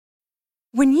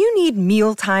When you need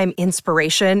mealtime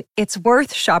inspiration, it's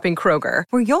worth shopping Kroger,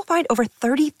 where you'll find over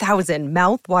 30,000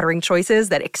 mouth-watering choices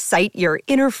that excite your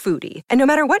inner foodie. And no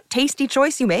matter what tasty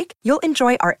choice you make, you'll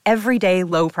enjoy our everyday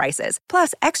low prices,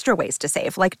 plus extra ways to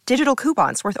save, like digital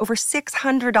coupons worth over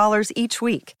 $600 each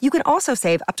week. You can also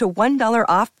save up to $1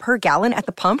 off per gallon at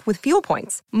the pump with fuel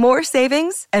points. More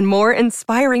savings and more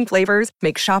inspiring flavors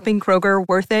make shopping Kroger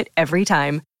worth it every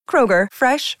time. Kroger,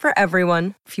 fresh for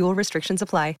everyone. Fuel restrictions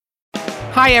apply.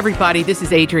 Hi, everybody. This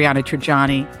is Adriana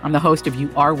Trajani. I'm the host of You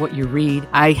Are What You Read.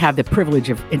 I have the privilege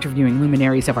of interviewing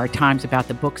luminaries of our times about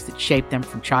the books that shaped them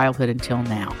from childhood until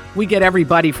now. We get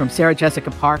everybody from Sarah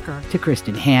Jessica Parker to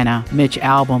Kristen Hanna, Mitch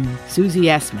Albom, Susie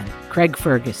Essman, Craig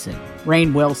Ferguson,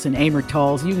 Rainn Wilson, Amor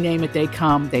Tolls, you name it, they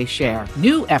come, they share.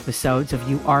 New episodes of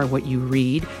You Are What You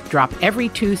Read drop every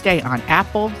Tuesday on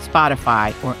Apple,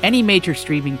 Spotify, or any major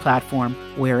streaming platform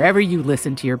wherever you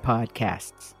listen to your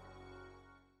podcasts.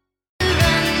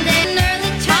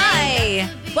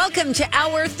 Welcome to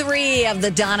Hour 3 of the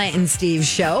Donna and Steve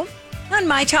Show on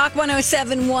My Talk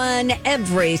 107.1,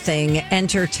 Everything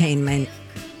Entertainment.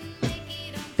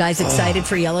 Guys, excited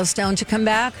for Yellowstone to come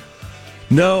back?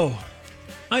 No,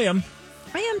 I am.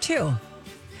 I am too.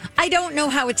 I don't know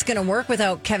how it's going to work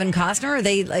without Kevin Costner.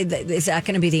 Is that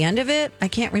going to be the end of it? I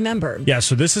can't remember. Yeah,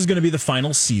 so this is going to be the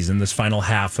final season, this final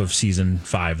half of season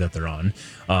 5 that they're on.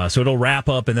 So it'll wrap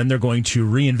up, and then they're going to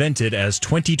reinvent it as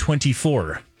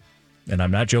 2024. And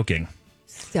I'm not joking.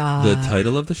 Stop. The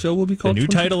title of the show will be called? The new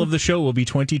title of the show will be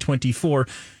 2024.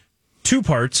 2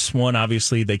 parts. One,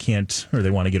 obviously, they can't, or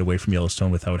they want to get away from Yellowstone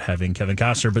without having Kevin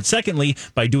Costner. But secondly,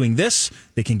 by doing this,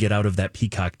 they can get out of that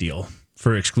Peacock deal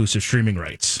for exclusive streaming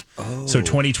rights. Oh. So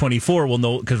 2024 will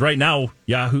know, because right now,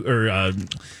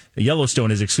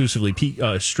 Yellowstone is exclusively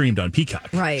streamed on Peacock.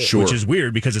 Right. Sure. Which is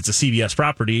weird because it's a CBS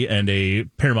property and a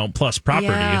Paramount Plus property.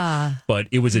 Yeah. But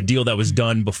it was a deal that was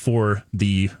done before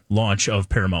the launch of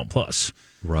Paramount Plus.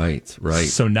 Right.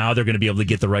 So now they're going to be able to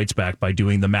get the rights back by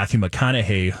doing the Matthew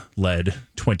McConaughey-led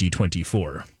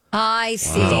 2024. I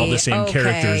see. With all the same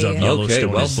characters of Yellowstone.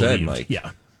 Okay, well said, believed. Mike.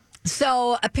 Yeah.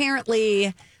 So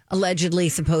apparently, allegedly,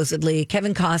 supposedly,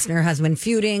 Kevin Costner has been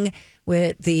feuding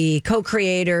with the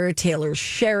co-creator, Taylor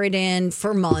Sheridan,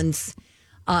 for months.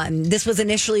 This was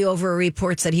initially over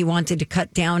reports that Kevin wanted to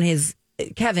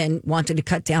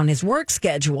cut down his work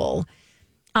schedule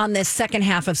on this second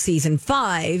half of season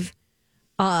 5,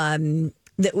 the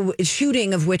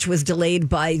shooting of which was delayed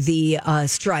by the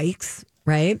strikes,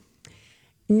 right?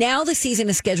 Now the season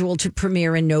is scheduled to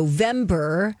premiere in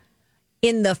November.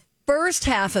 In the first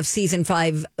half of season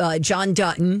 5, John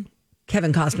Dutton,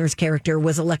 Kevin Costner's character,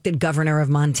 was elected governor of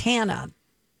Montana.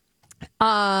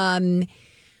 Apparently,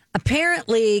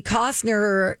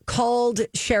 Costner called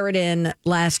Sheridan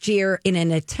last year in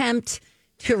an attempt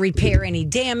to repair any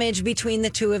damage between the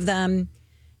two of them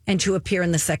and to appear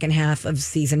in the second half of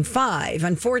season 5.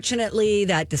 Unfortunately,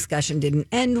 that discussion didn't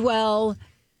end well,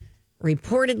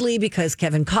 reportedly because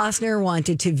Kevin Costner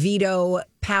wanted to veto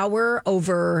power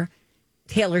over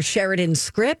Taylor Sheridan's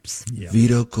scripts. Yeah.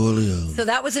 Vito Corleone. So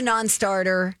that was a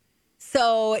non-starter.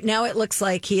 So now it looks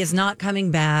like he is not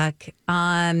coming back.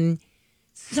 Costner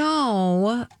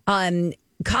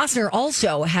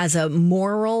also has a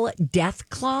moral death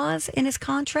clause in his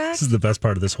contract. This is the best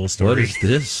part of this whole story. What is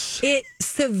this? It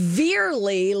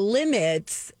severely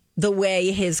limits the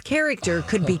way his character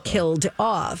could be killed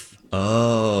off.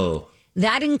 Oh.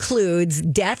 That includes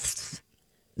deaths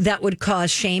that would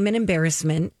cause shame and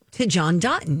embarrassment to John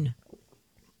Dutton.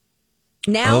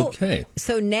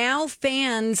 So now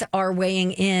fans are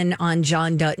weighing in on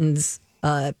John Dutton's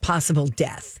possible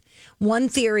death. One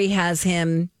theory has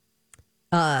him,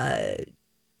 a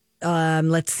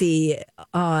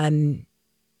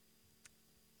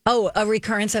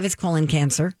recurrence of his colon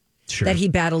cancer that he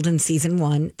battled in season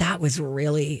 1. That was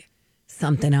really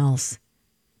something else.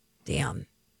 Damn.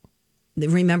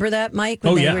 Remember that, Mike,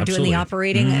 when they were absolutely. doing the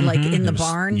operating in the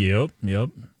barn? Yep.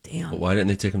 Damn. Why didn't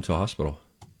they take him to a hospital?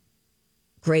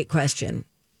 Great question.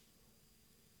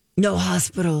 No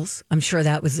hospitals. I'm sure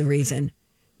that was the reason.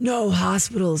 No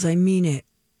hospitals. I mean it.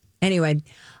 Anyway.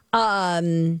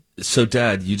 So,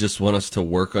 Dad, you just want us to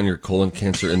work on your colon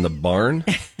cancer in the barn?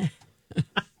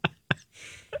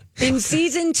 In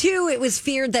season 2, it was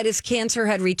feared that his cancer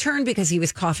had returned because he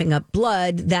was coughing up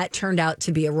blood. That turned out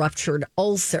to be a ruptured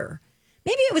ulcer.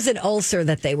 Maybe it was an ulcer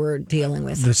that they were dealing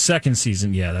with. The second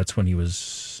season, that's when he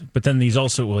was. But then he's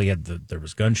also there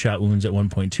was gunshot wounds at one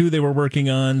point too. They were working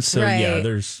on. So right.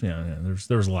 there's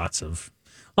lots of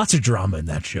drama in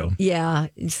that show. Yeah,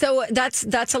 so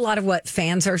that's a lot of what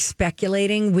fans are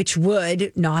speculating, which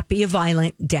would not be a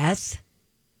violent death.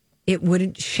 it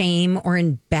wouldn't shame or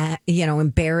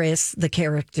embarrass the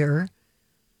character.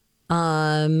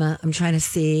 I'm trying to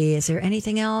see, is there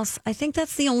anything else? I think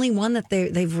that's the only one that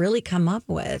they've really come up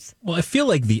with. Well, I feel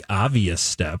like the obvious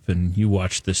step, and you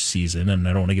watched this season, and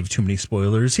I don't want to give too many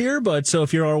spoilers here, but so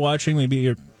if you are watching, maybe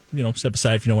you're, step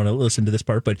aside if you don't want to listen to this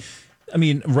part. But I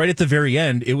mean, right at the very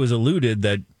end, it was alluded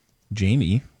that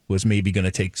Jamie was maybe going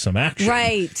to take some action.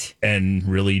 Right. And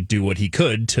really do what he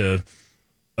could to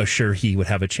assure he would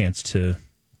have a chance to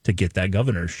get that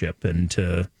governorship and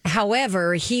to.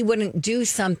 However, he wouldn't do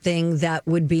something that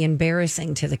would be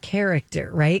embarrassing to the character,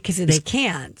 right? Because they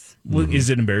can't. Well, is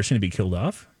it embarrassing to be killed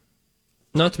off?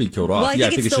 Not to be killed off. Well, I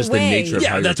think it's just the nature of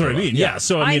how that's what I mean. Yeah.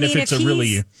 So, I mean, if it's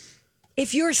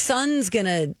if your son's going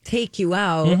to take you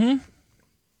out. Mm-hmm.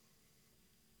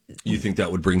 You think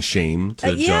that would bring shame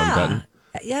to John Benton?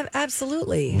 Yeah,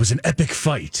 absolutely. It was an epic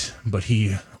fight, but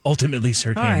he ultimately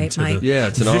served him to it's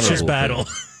an vicious battle.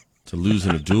 To lose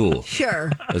in a duel.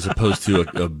 Sure. As opposed to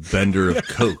a bender of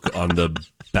coke on the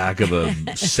back of a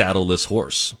saddleless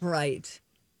horse. Right.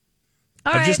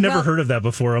 I've just never heard of that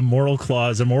before. A moral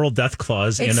death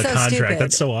clause in a contract. Stupid.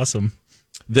 That's so awesome.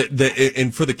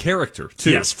 And for the character,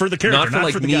 too. Yes, for the character,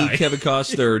 not for the me, guy. Kevin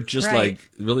Costner, just Right.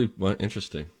 really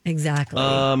interesting. Exactly.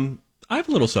 I have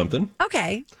a little something.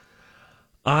 Okay.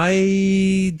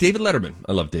 David Letterman.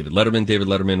 I love David Letterman. David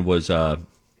Letterman was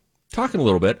talking a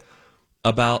little bit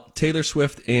about Taylor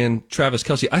Swift and Travis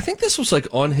Kelce. I think this was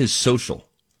on his social.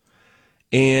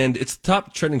 And it's the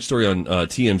top trending story on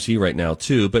TMZ right now,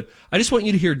 too. But I just want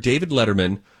you to hear David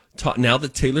Letterman talk now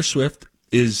that Taylor Swift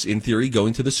is, in theory,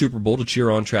 going to the Super Bowl to cheer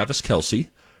on Travis Kelce,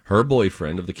 her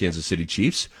boyfriend of the Kansas City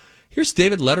Chiefs. Here's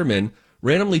David Letterman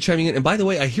randomly chiming in. And by the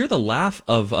way, I hear the laugh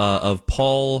of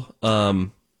Paul,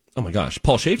 Paul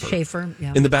Schaefer.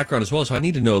 Yeah. In the background as well. So I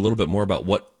need to know a little bit more about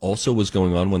what also was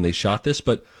going on when they shot this.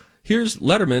 But here's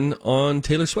Letterman on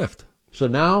Taylor Swift. So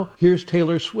now here's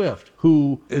Taylor Swift,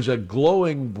 who is a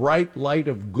glowing bright light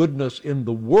of goodness in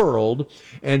the world,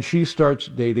 and she starts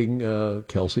dating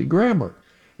Kelsey Grammer.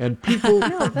 And people...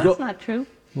 No, that's not true.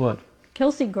 What?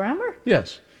 Kelsey Grammer?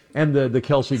 Yes. And the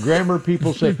Kelsey Grammer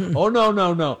people say, oh,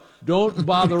 no, don't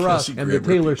bother us. And the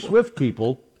Taylor Swift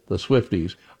people, the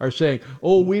Swifties, are saying,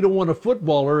 oh, we don't want a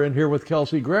footballer in here with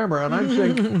Kelsey Grammer. And I'm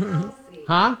saying,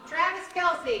 huh? Travis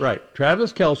Kelce. Right,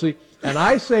 Travis Kelce. And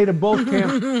I say to both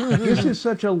camps, this is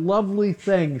such a lovely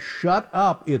thing. Shut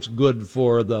up. It's good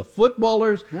for the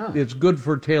footballers. Yeah. It's good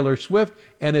for Taylor Swift.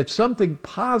 And it's something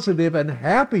positive and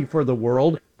happy for the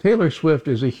world. Taylor Swift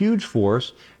is a huge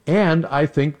force, and I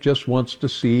think just wants to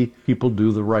see people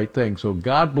do the right thing. So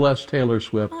God bless Taylor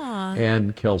Swift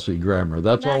and Kelsey Grammer.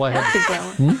 That's all I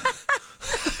have. Who's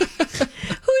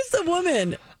the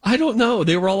woman? I don't know.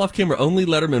 They were all off camera. Only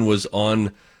Letterman was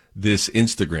on this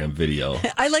Instagram video.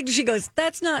 I like she goes,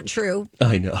 that's not true.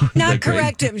 I know. Not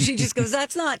correct him. She just goes,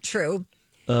 that's not true.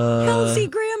 Kelsey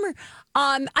Grammer.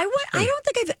 I don't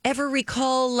think I've ever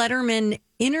recall Letterman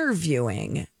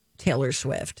interviewing Taylor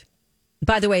Swift.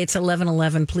 By the way, it's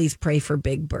 11:11. Please pray for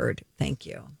Big Bird. Thank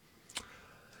you.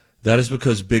 That is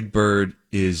because Big Bird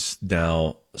is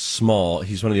now small.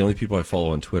 He's one of the only people I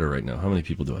follow on Twitter right now. How many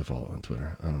people do I follow on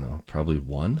Twitter? I don't know. Probably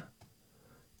one.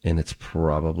 And it's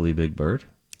probably Big Bird.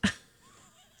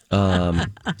 Yeah,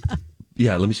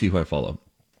 let me see who I follow.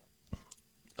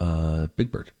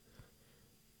 Big Bird.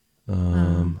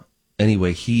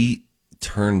 Anyway, he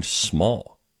turned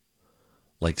small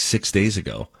like 6 days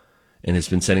ago and has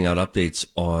been sending out updates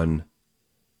on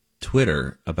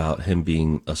Twitter about him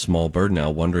being a small bird now,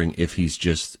 wondering if he's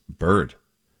just Bird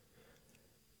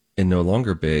and no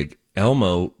longer big.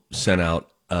 Elmo sent out,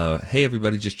 hey,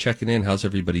 everybody, just checking in. How's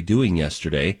everybody doing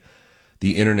yesterday?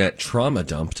 The internet trauma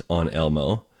dumped on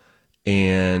Elmo.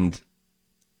 And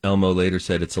Elmo later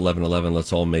said, it's 11:11.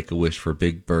 Let's all make a wish for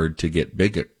Big Bird to get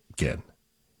big again.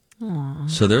 Aww.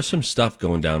 So there's some stuff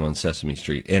going down on Sesame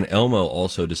Street. And Elmo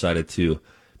also decided to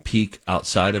peek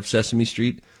outside of Sesame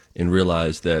Street and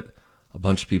realize that a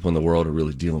bunch of people in the world are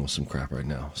really dealing with some crap right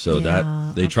now. So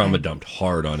they trauma dumped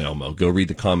hard on Elmo. Go read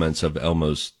the comments of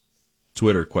Elmo's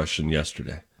Twitter question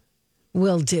yesterday.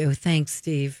 Will do. Thanks,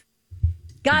 Steve.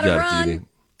 Gotta run.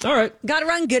 All right. Gotta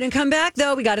run. Good and come back,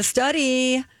 though. We got to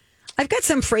study. I've got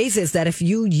some phrases that if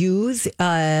you use,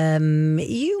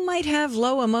 you might have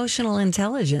low emotional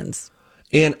intelligence.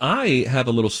 And I have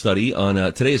a little study on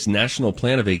today is National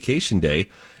Plan a Vacation Day.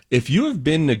 If you have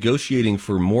been negotiating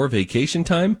for more vacation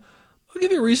time, I'll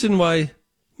give you a reason why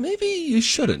maybe you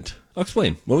shouldn't. I'll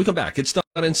explain when we come back. It's Don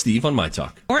and Steve on My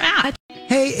Talk. Or at.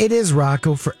 Hey, it is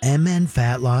Rocco for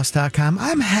MNFatLoss.com.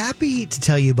 I'm happy to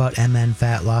tell you about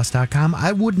MNFatLoss.com.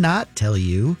 I would not tell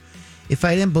you if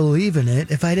I didn't believe in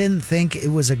it, if I didn't think it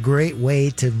was a great way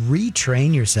to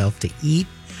retrain yourself to eat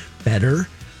better,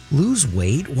 lose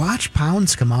weight, watch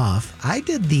pounds come off. I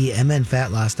did the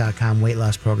mnfatloss.com weight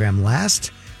loss program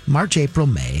last March, April,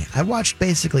 May. I watched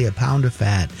basically a pound of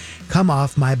fat come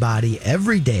off my body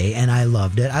every day, and I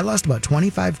loved it. I lost about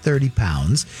 25, 30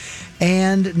 pounds.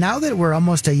 And now that we're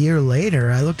almost a year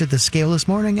later, I looked at the scale this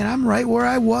morning, and I'm right where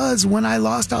I was when I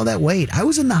lost all that weight. I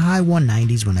was in the high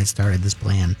 190s when I started this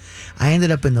plan. I ended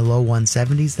up in the low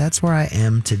 170s. That's where I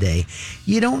am today.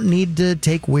 You don't need to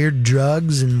take weird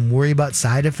drugs and worry about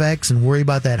side effects and worry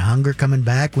about that hunger coming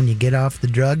back when you get off the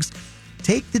drugs.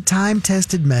 Take the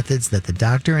time-tested methods that the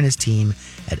doctor and his team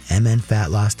at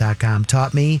mnfatloss.com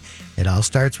taught me. It all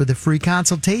starts with a free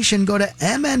consultation. Go to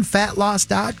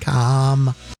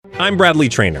mnfatloss.com. I'm Bradley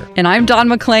Trainer. And I'm Don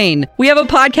McClain. We have a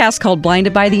podcast called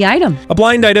Blinded by the Item. A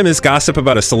blind item is gossip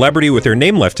about a celebrity with their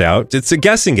name left out. It's a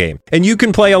guessing game, and you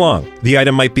can play along. The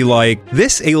item might be like,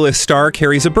 this A-list star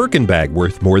carries a Birkin bag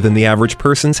worth more than the average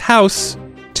person's house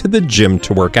to the gym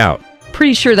to work out.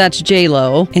 Pretty sure that's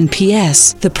J-Lo. And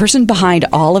P.S. the person behind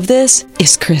all of this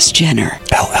is Kris Jenner,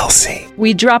 LLC.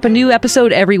 We drop a new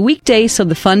episode every weekday so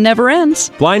the fun never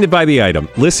ends. Blinded by the Item.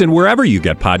 Listen wherever you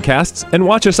get podcasts and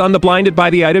watch us on the Blinded by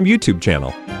the Item YouTube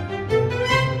channel.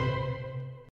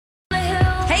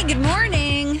 Hey, good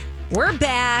morning. We're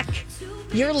back.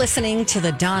 You're listening to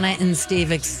the Donna and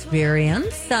Steve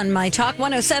Experience on My Talk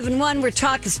 107.1, where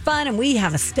talk is fun, and we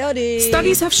have a study.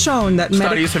 Studies have shown that the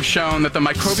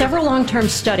microbial... Several long-term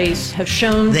studies have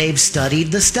shown... They've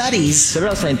studied the studies.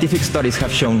 Several scientific studies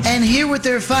have shown... And here with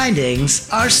their findings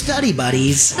are study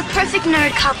buddies, The perfect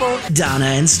nerd couple. Donna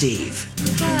and Steve.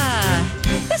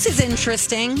 This is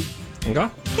interesting. Okay.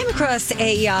 Came across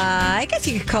a, I guess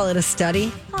you could call it a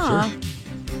study. Sure.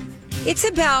 It's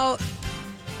about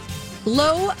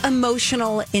low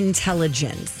emotional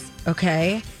intelligence,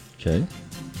 okay? Okay.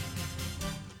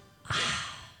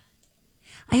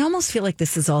 I almost feel like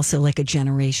this is also like a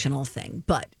generational thing,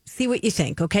 but see what you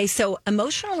think, okay? So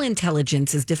emotional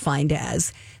intelligence is defined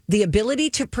as the ability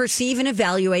to perceive and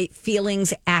evaluate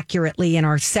feelings accurately in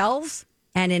ourselves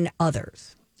and in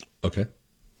others. Okay.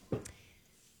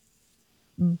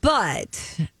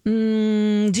 But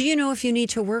do you know if you need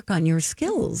to work on your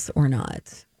skills or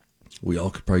not? We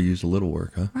all could probably use a little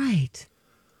work, huh? Right.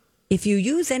 If you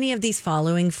use any of these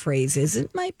following phrases,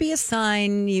 it might be a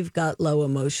sign you've got low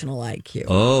emotional IQ.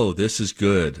 Oh, this is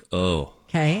good. Oh.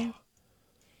 Okay.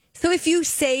 So if you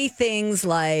say things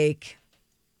like,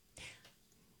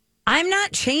 I'm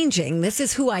not changing, this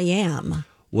is who I am.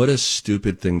 What a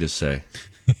stupid thing to say.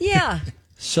 Yeah.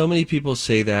 So many people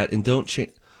say that and don't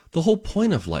change. The whole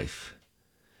point of life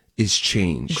is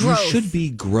change. Growth. You should be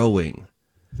growing.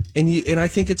 And I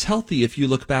think it's healthy if you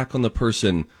look back on the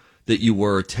person that you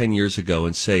were 10 years ago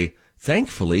and say,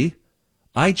 thankfully,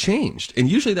 I changed. And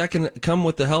usually that can come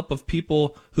with the help of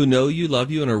people who know you,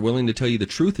 love you, and are willing to tell you the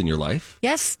truth in your life.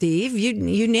 Yes, Steve,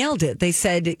 you nailed it. They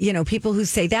said, people who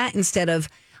say that instead of,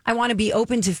 I want to be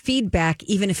open to feedback,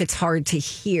 even if it's hard to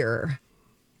hear.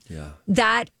 Yeah.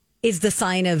 That is the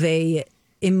sign of a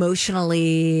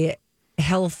emotionally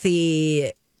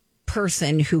healthy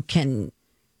person who can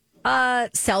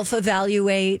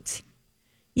self-evaluate.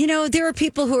 There are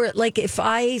people who are like, if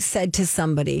I said to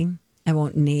somebody, I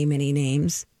won't name any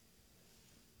names,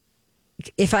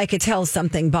 if I could tell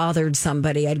something bothered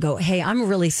somebody, I'd go, hey, I'm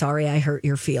really sorry I hurt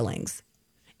your feelings.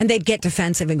 And they'd get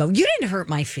defensive and go, you didn't hurt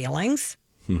my feelings.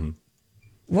 Mm-hmm.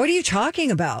 What are you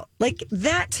talking about? Like,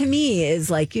 that to me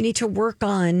is like, you need to work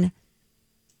on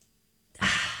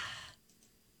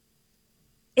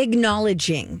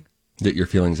acknowledging that your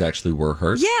feelings actually were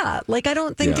hurt. Yeah. Like, I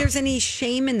don't think there's any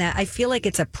shame in that. I feel like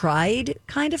it's a pride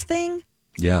kind of thing.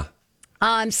 Yeah.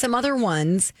 Some other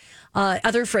ones,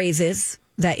 other phrases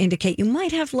that indicate you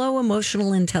might have low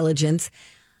emotional intelligence.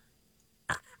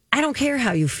 I don't care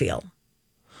how you feel.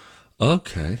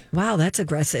 Okay. Wow, that's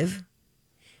aggressive.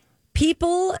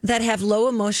 People that have low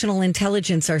emotional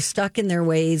intelligence are stuck in their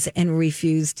ways and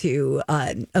refuse to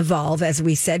evolve, as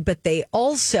we said, but they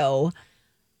also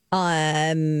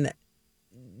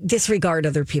disregard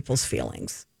other people's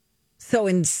feelings. So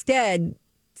instead,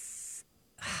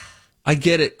 I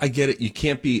get it. You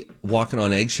can't be walking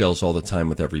on eggshells all the time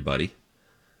with everybody.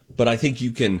 But I think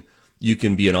you can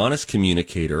be an honest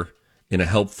communicator in a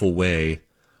helpful way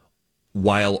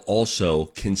while also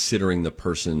considering the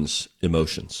person's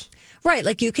emotions. Right.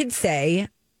 Like you could say,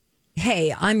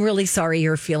 hey, I'm really sorry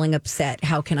you're feeling upset.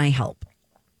 How can I help?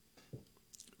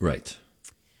 Right.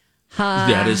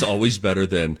 That is always better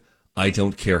than, I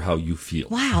don't care how you feel.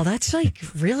 Wow, that's like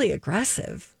really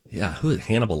aggressive. Yeah, who is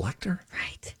Hannibal Lecter?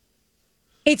 Right.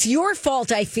 It's your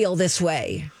fault I feel this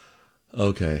way.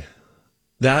 Okay.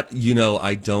 That,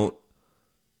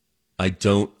 I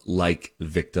don't like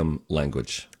victim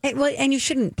language. And you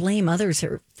shouldn't blame others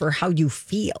for how you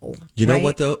feel. You know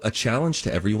what, though? A challenge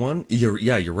to everyone.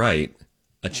 You're right.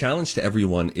 A challenge to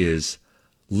everyone is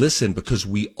listen, because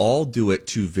we all do it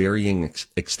to varying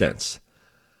extents.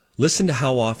 Listen to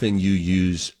how often you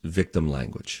use victim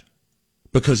language,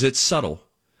 because it's subtle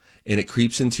and it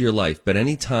creeps into your life. But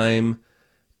anytime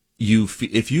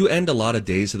if you end a lot of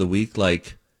days of the week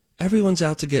like everyone's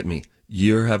out to get me,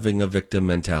 you're having a victim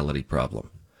mentality problem.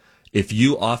 If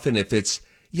it's,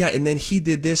 and then he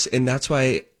did this and that's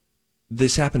why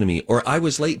this happened to me, or I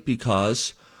was late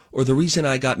because, or the reason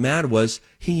I got mad was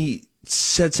he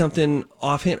said something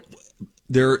offhand.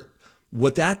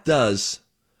 What that does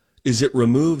is it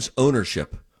removes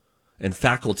ownership and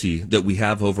faculty that we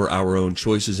have over our own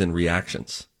choices and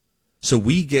reactions. So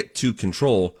we get to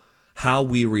control how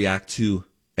we react to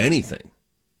anything.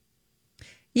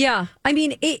 Yeah. I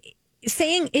mean,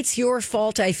 saying it's your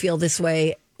fault I feel this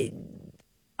way,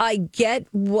 I get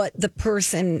what the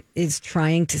person is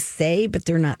trying to say, but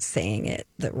they're not saying it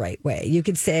the right way. You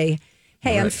could say,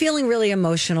 hey, I'm feeling really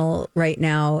emotional right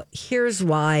now. Here's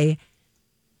why.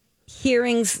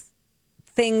 Hearing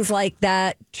things like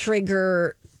that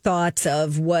trigger thoughts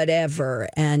of whatever.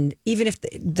 And even if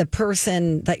the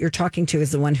person that you're talking to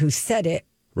is the one who said it,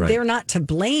 they're not to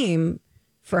blame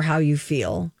for how you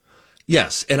feel.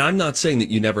 Yes, and I'm not saying that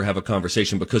you never have a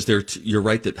conversation, because you're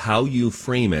right that how you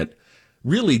frame it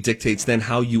really dictates then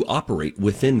how you operate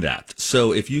within that.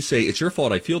 So if you say, it's your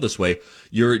fault I feel this way,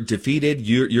 you're defeated,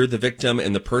 you're the victim,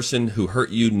 and the person who hurt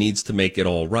you needs to make it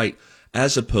all right,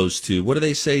 as opposed to, what do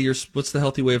they say? What's the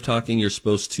healthy way of talking? You're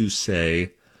supposed to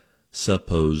say,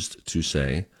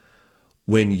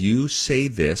 when you say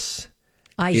this,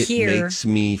 I hear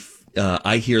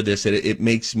this and it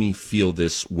makes me feel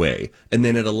this way. And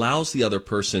then it allows the other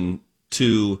person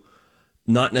to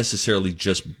not necessarily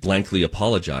just blankly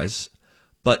apologize,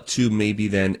 but to maybe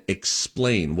then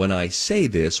explain, when I say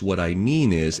this, what I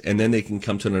mean is, and then they can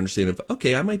come to an understanding of,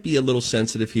 okay, I might be a little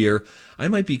sensitive here. I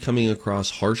might be coming across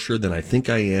harsher than I think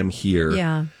I am here.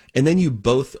 Yeah. And then you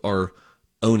both are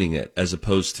owning it, as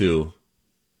opposed to,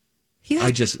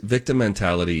 victim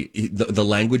mentality, the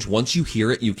language, once you hear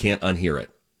it, you can't unhear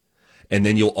it. And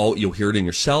then you'll hear it in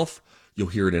yourself, you'll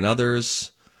hear it in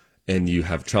others, and you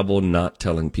have trouble not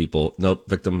telling people, nope,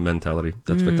 victim mentality,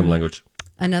 that's victim language.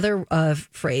 Another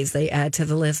phrase they add to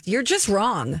the list, you're just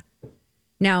wrong.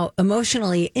 Now,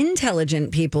 emotionally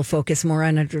intelligent people focus more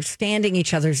on understanding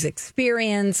each other's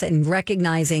experience and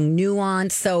recognizing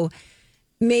nuance. So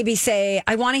maybe say,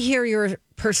 I want to hear your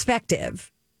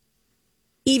perspective,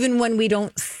 even when we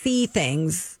don't see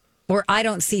things, or I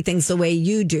don't see things the way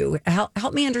you do.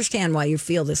 Help me understand why you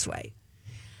feel this way.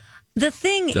 The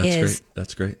thing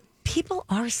That's great. People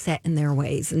are set in their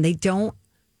ways, and they don't.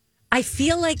 I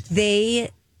feel like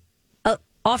they,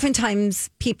 oftentimes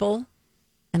people,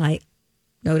 and I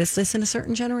notice this in a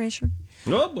certain generation.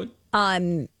 Oh boy.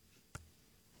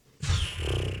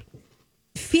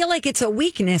 Feel like it's a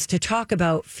weakness to talk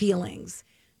about feelings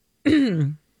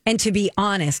and to be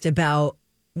honest about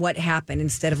what happened,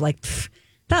 instead of like,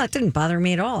 no, it didn't bother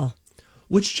me at all.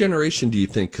 Which generation do you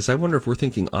think? Because I wonder if we're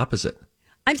thinking opposite.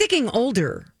 I'm thinking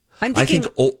older. I think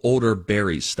older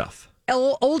Barry stuff.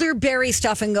 Older Barry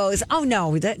stuff, and goes, oh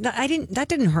no, that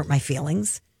didn't hurt my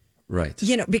feelings. Right.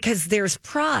 Because there's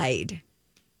pride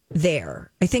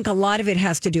there. I think a lot of it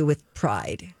has to do with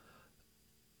pride.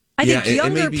 I think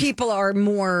younger people are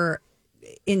more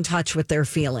in touch with their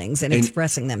feelings and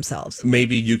expressing themselves.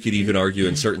 Maybe you could even argue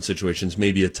in certain situations,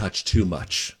 maybe a touch too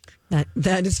much.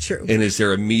 That is true. And is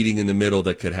there a meeting in the middle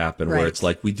that could happen where it's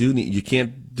like, you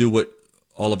can't do what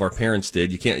all of our parents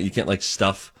did. You can't like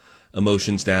stuff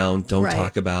emotions down. Don't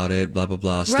talk about it, blah, blah,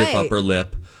 blah. Stiff upper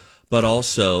lip. But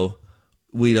also,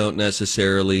 we don't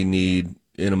necessarily need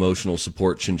an emotional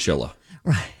support chinchilla.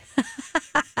 Right.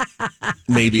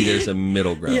 Maybe there's a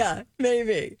middle ground. Yeah,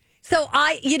 maybe. So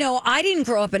I didn't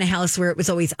grow up in a house where it was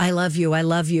always, I love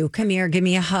you, come here, give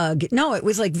me a hug. No, it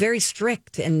was like very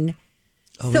strict. And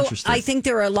so I think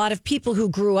there are a lot of people who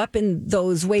grew up in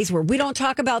those ways where we don't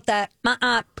talk about that.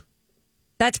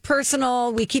 That's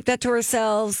personal. We keep that to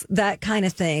ourselves, that kind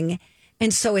of thing.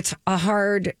 And so it's a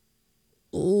hard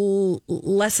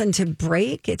lesson to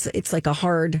break. It's like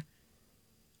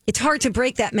it's hard to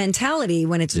break that mentality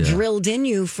when it's drilled in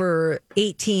you for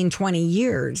 18, 20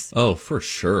 years. Oh, for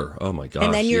sure. Oh my gosh.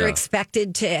 And then you're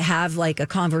expected to have like a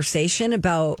conversation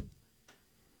about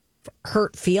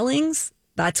hurt feelings.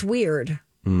 That's weird.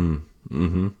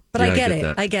 Mm-hmm. But I get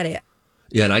it. I get it.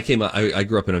 Yeah, and I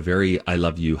grew up in a very I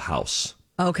love you house.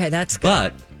 Okay, that's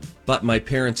good. But my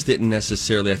parents didn't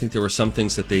necessarily. I think there were some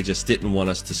things that they just didn't want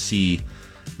us to see.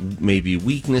 Maybe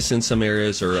weakness in some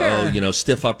areas, or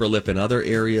stiff upper lip in other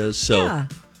areas. So, yeah.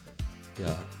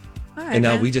 All right, and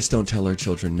now we just don't tell our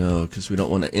children no because we don't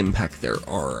want to impact their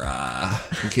aura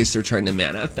in case they're trying to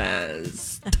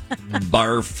manifest.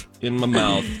 Barf in my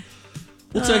mouth.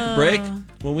 We'll take a break.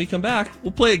 When we come back,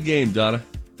 we'll play a game, Donna.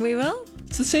 We will?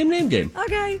 It's the same name game.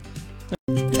 Okay.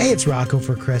 Hey, it's Rocco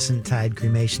for Crescent Tide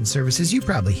Cremation Services. You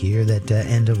probably hear that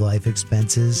end-of-life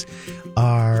expenses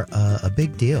are a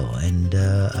big deal and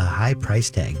a high price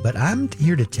tag. But I'm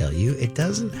here to tell you it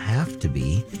doesn't have to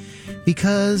be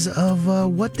because of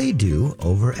what they do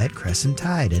over at Crescent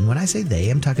Tide. And when I say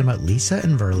they, I'm talking about Lisa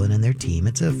and Verlin and their team.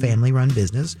 It's a family-run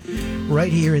business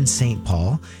right here in St.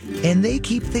 Paul. And they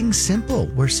keep things simple,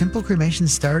 where simple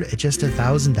cremations start at just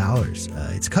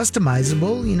 $1,000. It's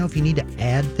customizable, if you need to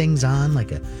add things on,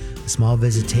 like a small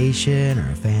visitation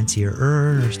or a fancier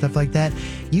urn or stuff like that.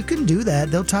 You can do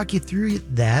that. They'll talk you through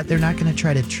that. They're not going to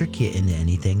try to trick you into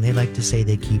anything. They like to say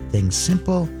they keep things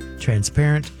simple,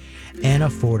 transparent, and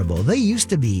affordable. They used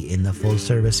to be in the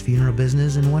full-service funeral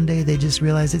business, and one day they just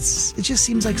realized it just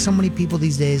seems like so many people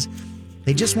these days,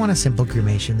 they just want a simple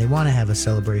cremation. They want to have a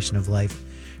celebration of life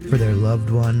for their loved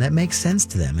one that makes sense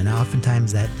to them, and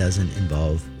oftentimes that doesn't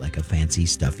involve like a fancy,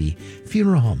 stuffy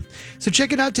funeral home. So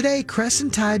check it out today,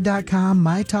 CrescentTide.com,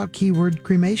 my talk keyword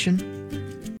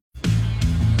cremation. I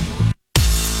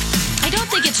don't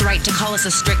think it's right to call us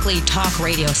a strictly talk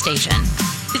radio station.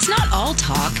 It's not all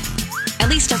talk. At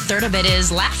least a third of it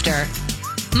is laughter.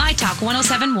 My Talk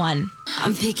 107.1.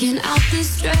 I'm picking out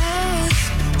this dress,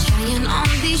 trying on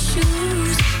these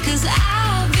shoes, 'cause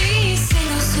I'll be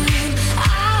single soon.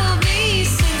 I'll be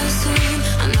single soon.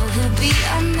 I know he'll be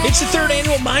a man. It's the third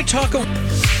annual My Talk.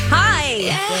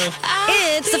 Hi.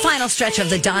 It's the final stretch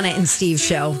of the Donna and Steve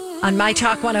show on My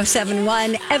Talk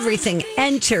 107.1, everything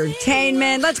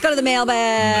entertainment. Let's go to the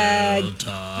mailbag.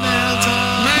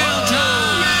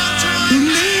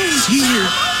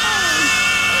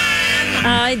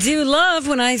 I do love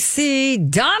when I see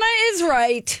Donna is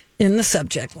right in the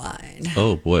subject line.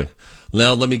 Oh boy!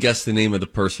 Now let me guess the name of the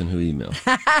person who emailed.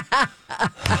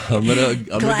 I'm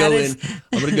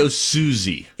gonna go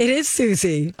Susie. It is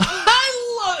Susie.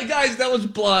 I love it, guys. That was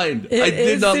blind. I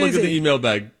did not look at the email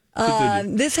bag.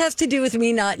 This has to do with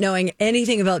me not knowing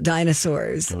anything about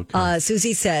dinosaurs. Okay.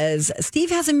 Susie says,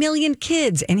 Steve has 1 million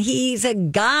kids and he's a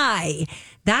guy.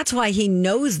 That's why he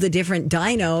knows the different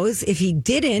dinos. If he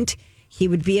didn't, he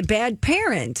would be a bad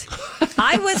parent.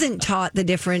 I wasn't taught the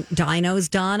different dinos,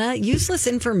 Donna. Useless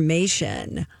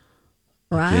information.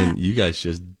 Right? And you guys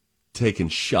just taking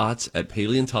shots at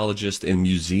paleontologists and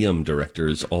museum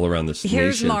directors all around this nation.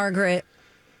 Here's Margaret.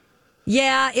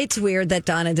 Yeah, it's weird that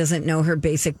Donna doesn't know her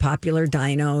basic popular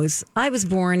dinos. I was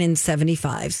born in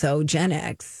 75, so Gen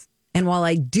X. And while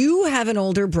I do have an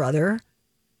older brother,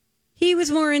 he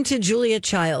was more into Julia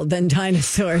Child than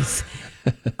dinosaurs.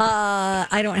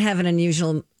 I don't have an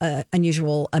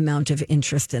unusual amount of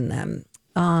interest in them.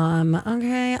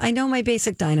 Okay, I know my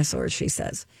basic dinosaurs, she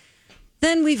says.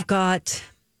 Then we've got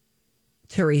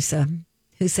Teresa,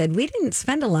 who said, we didn't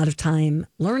spend a lot of time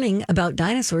learning about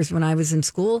dinosaurs when I was in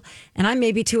school, and I'm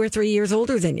maybe 2 or 3 years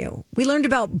older than you. We learned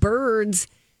about birds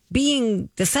being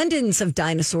descendants of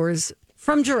dinosaurs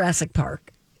from Jurassic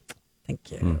Park.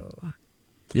 Thank you.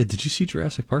 Yeah, did you see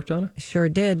Jurassic Park, Donna? Sure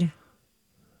did.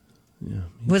 Yeah,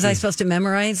 was I supposed to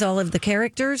memorize all of the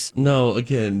characters? No,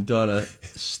 again, Donna,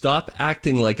 stop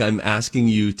acting like I'm asking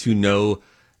you to know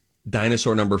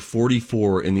dinosaur number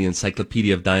 44 in the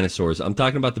Encyclopedia of Dinosaurs. I'm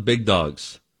talking about the big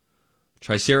dogs.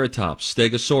 Triceratops,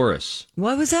 Stegosaurus.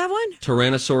 What was that one?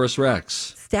 Tyrannosaurus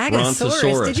Rex.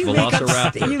 Stegosaurus. Did you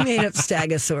Velociraptor. You made up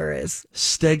Stegosaurus.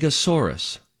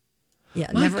 Stegosaurus. Yeah,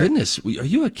 my goodness, are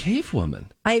you a cave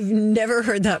woman? I've never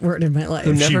heard that word in my life.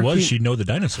 If she was, she'd know the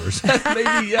dinosaurs.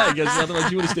 Maybe, yeah, I guess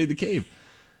otherwise you would have stayed in the cave.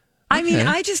 I mean,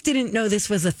 I just didn't know this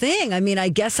was a thing. I mean, I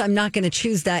guess I'm not going to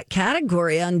choose that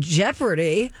category on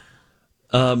Jeopardy.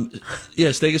 Yeah,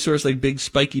 Stegosaurus, like big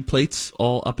spiky plates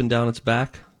all up and down its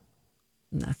back.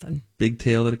 Nothing. Big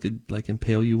tail that it could like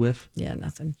impale you with. Yeah,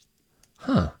 nothing.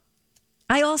 Huh.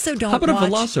 I also don't. How about a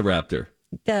velociraptor?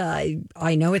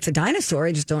 I know it's a dinosaur.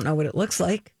 I just don't know what it looks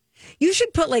like. You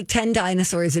should put like 10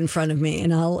 dinosaurs in front of me,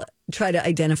 and I'll try to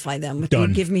identify them. You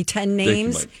give me 10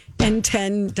 names and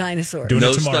 10 dinosaurs.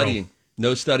 No studying.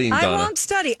 No studying, Donna. I won't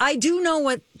study. I do know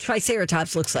what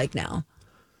Triceratops looks like now.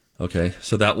 Okay,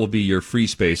 so that will be your free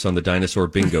space on the dinosaur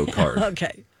bingo card.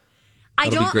 Okay.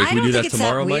 That'll be great. Can we do that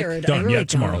tomorrow, Mike? Done. Yeah,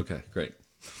 tomorrow. Okay, great.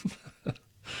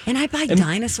 And I buy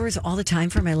dinosaurs all the time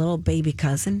for my little baby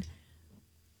cousin.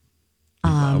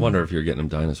 I wonder if you're getting them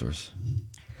dinosaurs.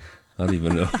 I don't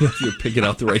even know if you're picking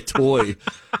out the right toy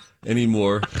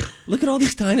anymore. Look at all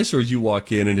these dinosaurs. You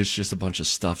walk in and it's just a bunch of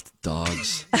stuffed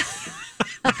dogs.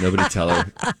 Nobody tell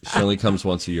her. She only comes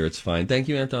once a year. It's fine. Thank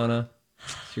you, Aunt Donna.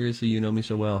 Seriously, you know me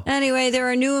so well. Anyway, there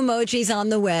are new emojis on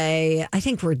the way. I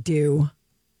think we're due.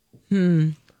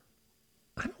 I'm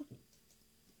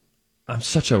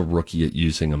such a rookie at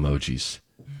using emojis.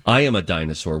 I am a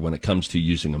dinosaur when it comes to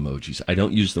using emojis. I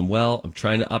don't use them well. I'm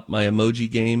trying to up my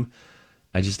emoji game.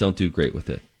 I just don't do great with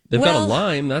it. They've got a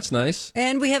lime. That's nice.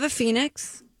 And we have a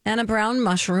phoenix and a brown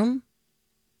mushroom,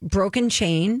 broken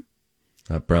chain.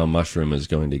 That brown mushroom is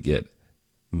going to get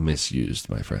misused,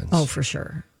 my friends. Oh, for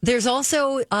sure. There's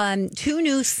also 2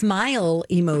 new smile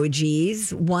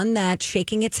emojis. One that's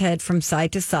shaking its head from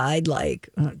side to side, like,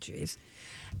 oh, geez.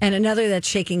 And another that's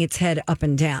shaking its head up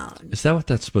and down. Is that what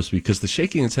that's supposed to be? Because the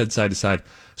shaking its head side to side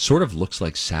sort of looks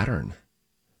like Saturn.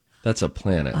 That's a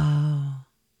planet. Oh.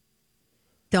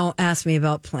 Don't ask me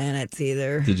about planets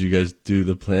either. Did you guys do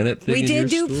the planet thing? We did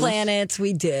do schools? planets.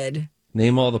 We did.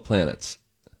 Name all the planets.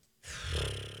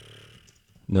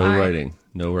 No all writing. Right.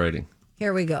 No writing.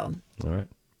 Here we go. All right.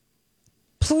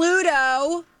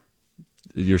 Pluto.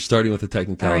 You're starting with the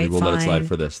technicality. Right, we'll fine. let it slide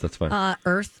for this. That's fine.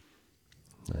 Earth.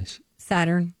 Nice.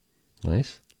 Saturn.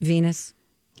 Nice. Venus.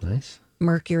 Nice.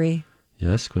 Mercury.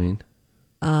 Yes, Queen.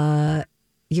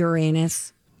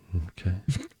 Uranus. Okay.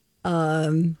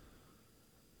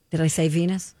 Did I say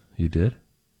Venus? You did?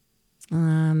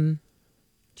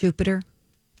 Jupiter.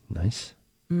 Nice.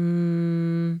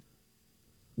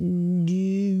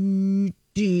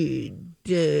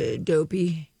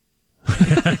 Dopey.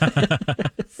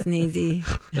 Sneezy.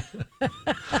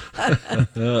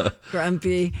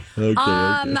 Grumpy. Okay.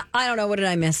 I don't know. What did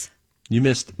I miss? You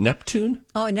missed Neptune?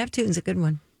 Oh, Neptune's a good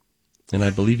one. And I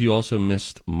believe you also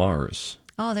missed Mars.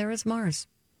 Oh, there is Mars.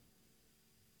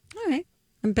 All right.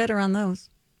 I'm better on those.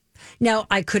 Now,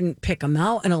 I couldn't pick them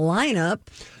out in a lineup.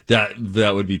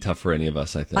 That would be tough for any of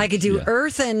us, I think. I could do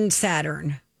Earth and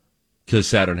Saturn. Because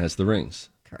Saturn has the rings.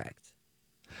 Correct.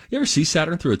 You ever see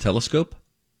Saturn through a telescope?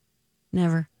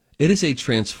 Never. It is a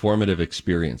transformative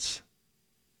experience.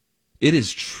 It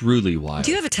is truly wild.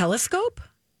 Do you have a telescope?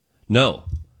 No.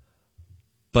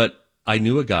 But I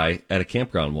knew a guy at a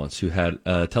campground once who had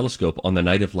a telescope on the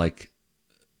night of like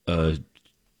a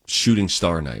shooting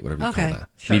star night, whatever you call that.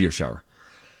 Sure. Meteor shower.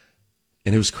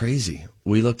 And it was crazy.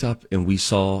 We looked up and we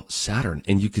saw Saturn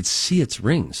and you could see its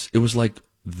rings. It was like,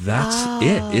 that's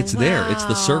it. It's there. It's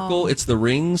the circle. It's the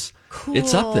rings. Cool.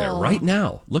 It's up there right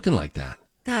now, looking like that.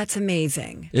 That's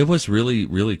amazing. It was really,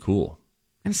 really cool.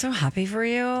 I'm so happy for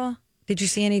you. Did you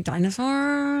see any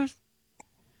dinosaurs?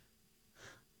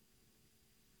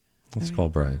 Let's call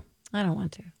Brian. I don't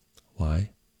want to. Why?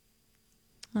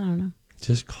 I don't know.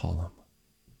 Just call him.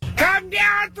 Come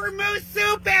down for moose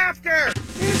soup after!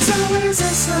 It's always a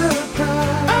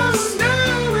surprise. Oh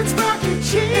no, it's mac and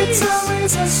cheese! It's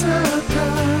always a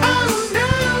surprise. Oh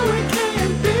no, it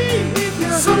can't be! If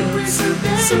you're Soup hungry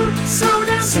today, so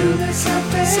down to the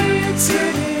cafe.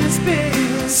 It's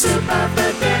been soup of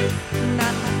the day.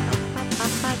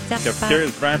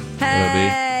 Cafeteria's Brian.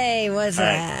 Hey, what's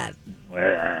that?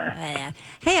 Well,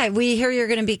 Hey, we hear you're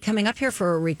going to be coming up here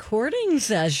for a recording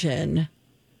session.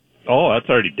 oh, that's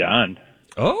already done.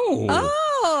 Oh.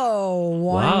 Oh,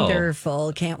 Wow.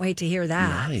 wonderful. Can't wait to hear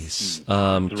that. Nice. It's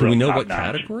Can we real know what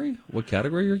top-notch. category? What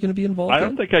category you're going to be involved I in?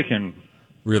 don't think I can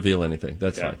Reveal anything.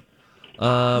 That's Yeah.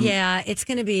 fine. Yeah, it's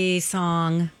going to be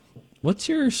song. What's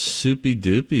your soupy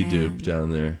doopy doop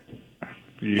down there?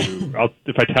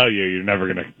 if I tell you, you're never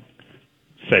going to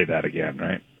say that again,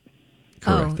 right?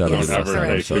 Correct. That'll yes, be the last correct.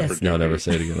 time. I'm sorry. Yes. No, never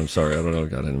say it again. I'm sorry. I don't know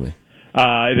what got into me.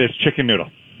 It is chicken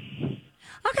noodle.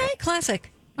 Okay,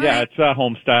 classic. All yeah, right. it's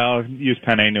home style. Use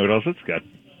penne noodles. It's good.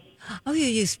 Oh, you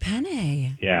use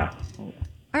penne. Yeah. All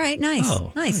right, nice.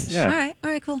 Oh, nice. Yeah. All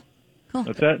right, cool.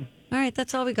 That's it. All right,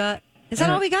 that's all we got. Is that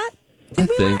all we got? Did I we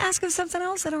want think- to ask him something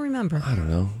else? I don't remember. I don't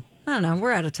know. I don't know.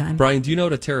 We're out of time. Brian, do you know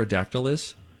what a pterodactyl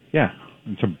is? Yeah.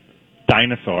 It's a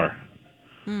dinosaur.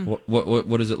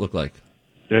 What does it look like?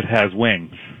 It has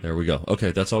wings. There we go.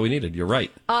 Okay, that's all we needed. You're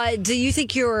right. Do you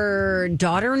think your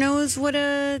daughter knows what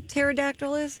a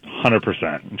pterodactyl is?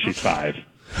 100%. And she's 5.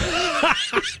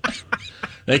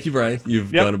 Thank you, Brian.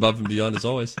 You've Yep. gone above and beyond as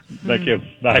always. Thank you.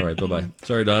 Bye. All right, bye-bye.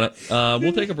 Sorry, Donna.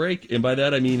 We'll take a break, and by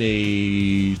that I mean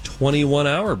a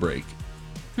 21-hour break.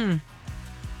 We'll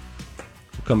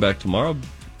come back tomorrow, a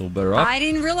little better off. I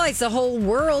didn't realize the whole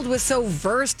world was so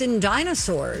versed in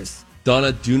dinosaurs.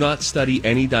 Donna, do not study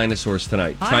any dinosaurs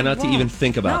tonight. Try not to won't. even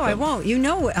think about them. No, I won't. You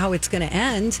know how it's going to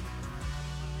end.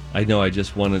 I know, I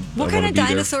just wanted What kind of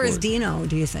dinosaur is Dino,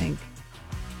 do you think?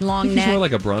 long He's neck. more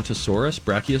like a brontosaurus,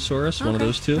 brachiosaurus, one of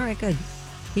those two. All right, good.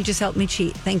 You just helped me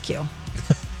cheat. Thank you.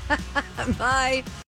 Bye.